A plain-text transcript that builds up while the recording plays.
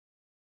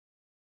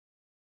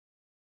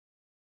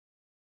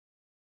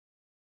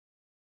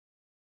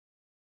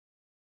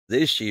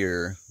This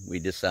year, we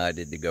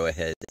decided to go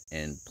ahead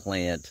and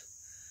plant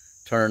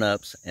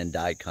turnips and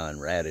daikon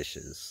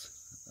radishes,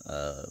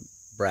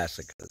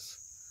 brassicas.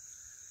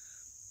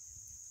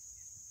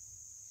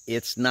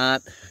 It's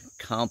not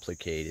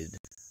complicated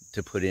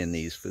to put in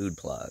these food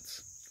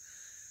plots.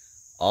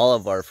 All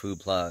of our food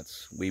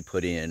plots we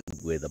put in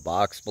with a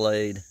box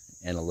blade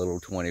and a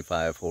little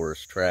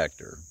 25-horse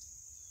tractor.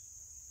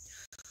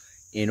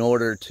 In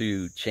order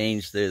to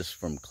change this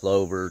from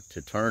clover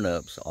to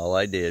turnips, all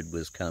I did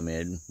was come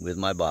in with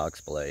my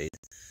box blade,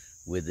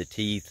 with the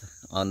teeth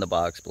on the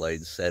box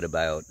blade set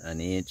about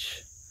an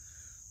inch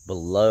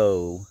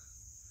below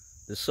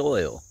the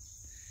soil.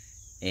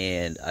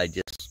 And I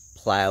just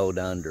plowed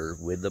under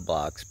with the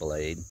box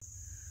blade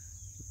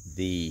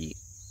the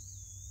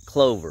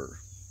clover.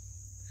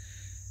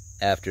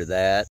 After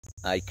that,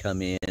 I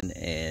come in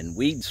and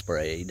weed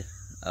sprayed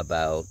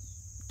about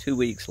 2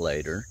 weeks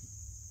later.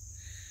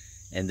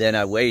 And then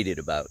I waited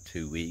about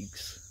 2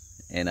 weeks,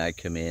 and I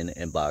come in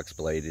and box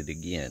bladed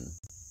again.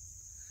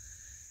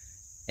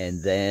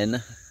 And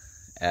then,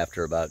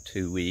 after about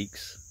 2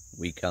 weeks,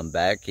 we come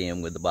back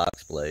in with the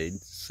box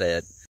blade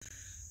set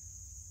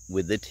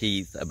with the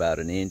teeth about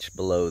an inch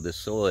below the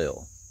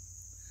soil.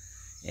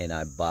 And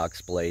I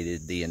box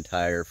bladed the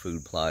entire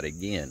food plot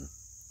again.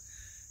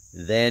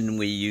 Then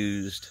we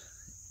used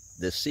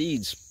the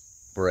seed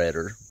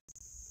spreader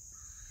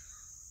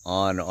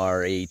on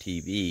our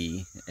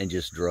ATV and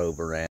just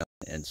drove around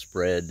and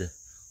spread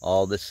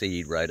all the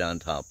seed right on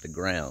top of the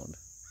ground.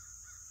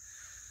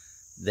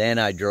 Then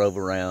I drove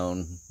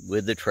around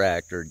with the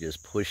tractor,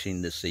 just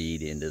pushing the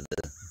seed into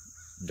the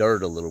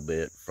dirt a little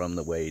bit from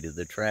the weight of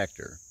the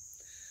tractor.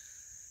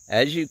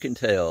 As you can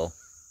tell,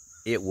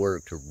 it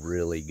worked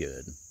really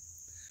good.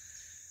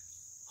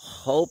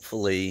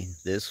 Hopefully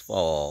this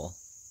fall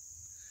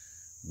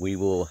we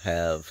will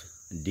have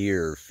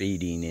deer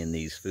feeding in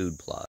these food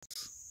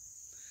plots.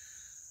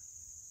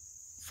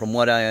 From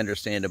what I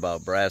understand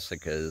about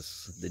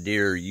brassicas, the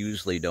deer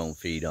usually don't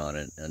feed on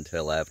it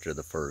until after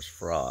the first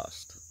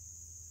frost.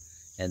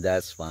 And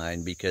that's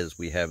fine because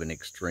we have an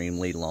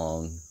extremely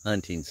long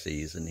hunting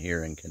season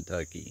here in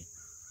Kentucky.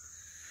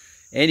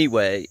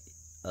 Anyway,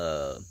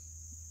 ours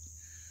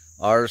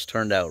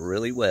turned out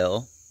really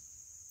well.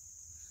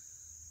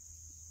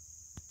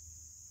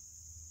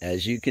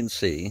 As you can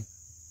see,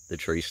 the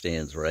tree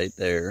stands right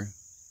there,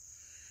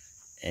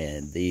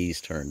 and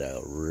these turned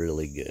out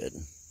really good.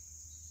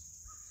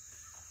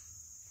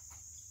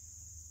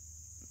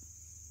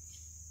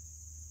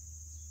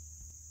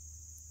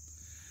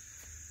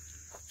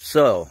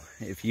 So,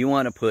 if you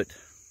want to put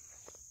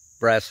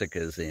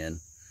brassicas in,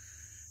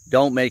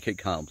 don't make it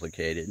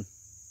complicated.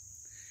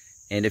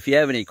 And if you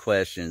have any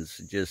questions,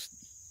 just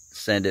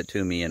send it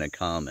to me in a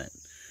comment.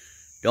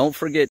 Don't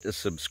forget to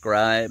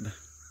subscribe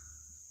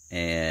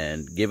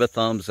and give a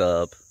thumbs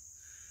up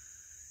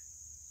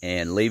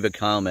and leave a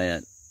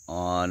comment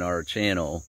on our channel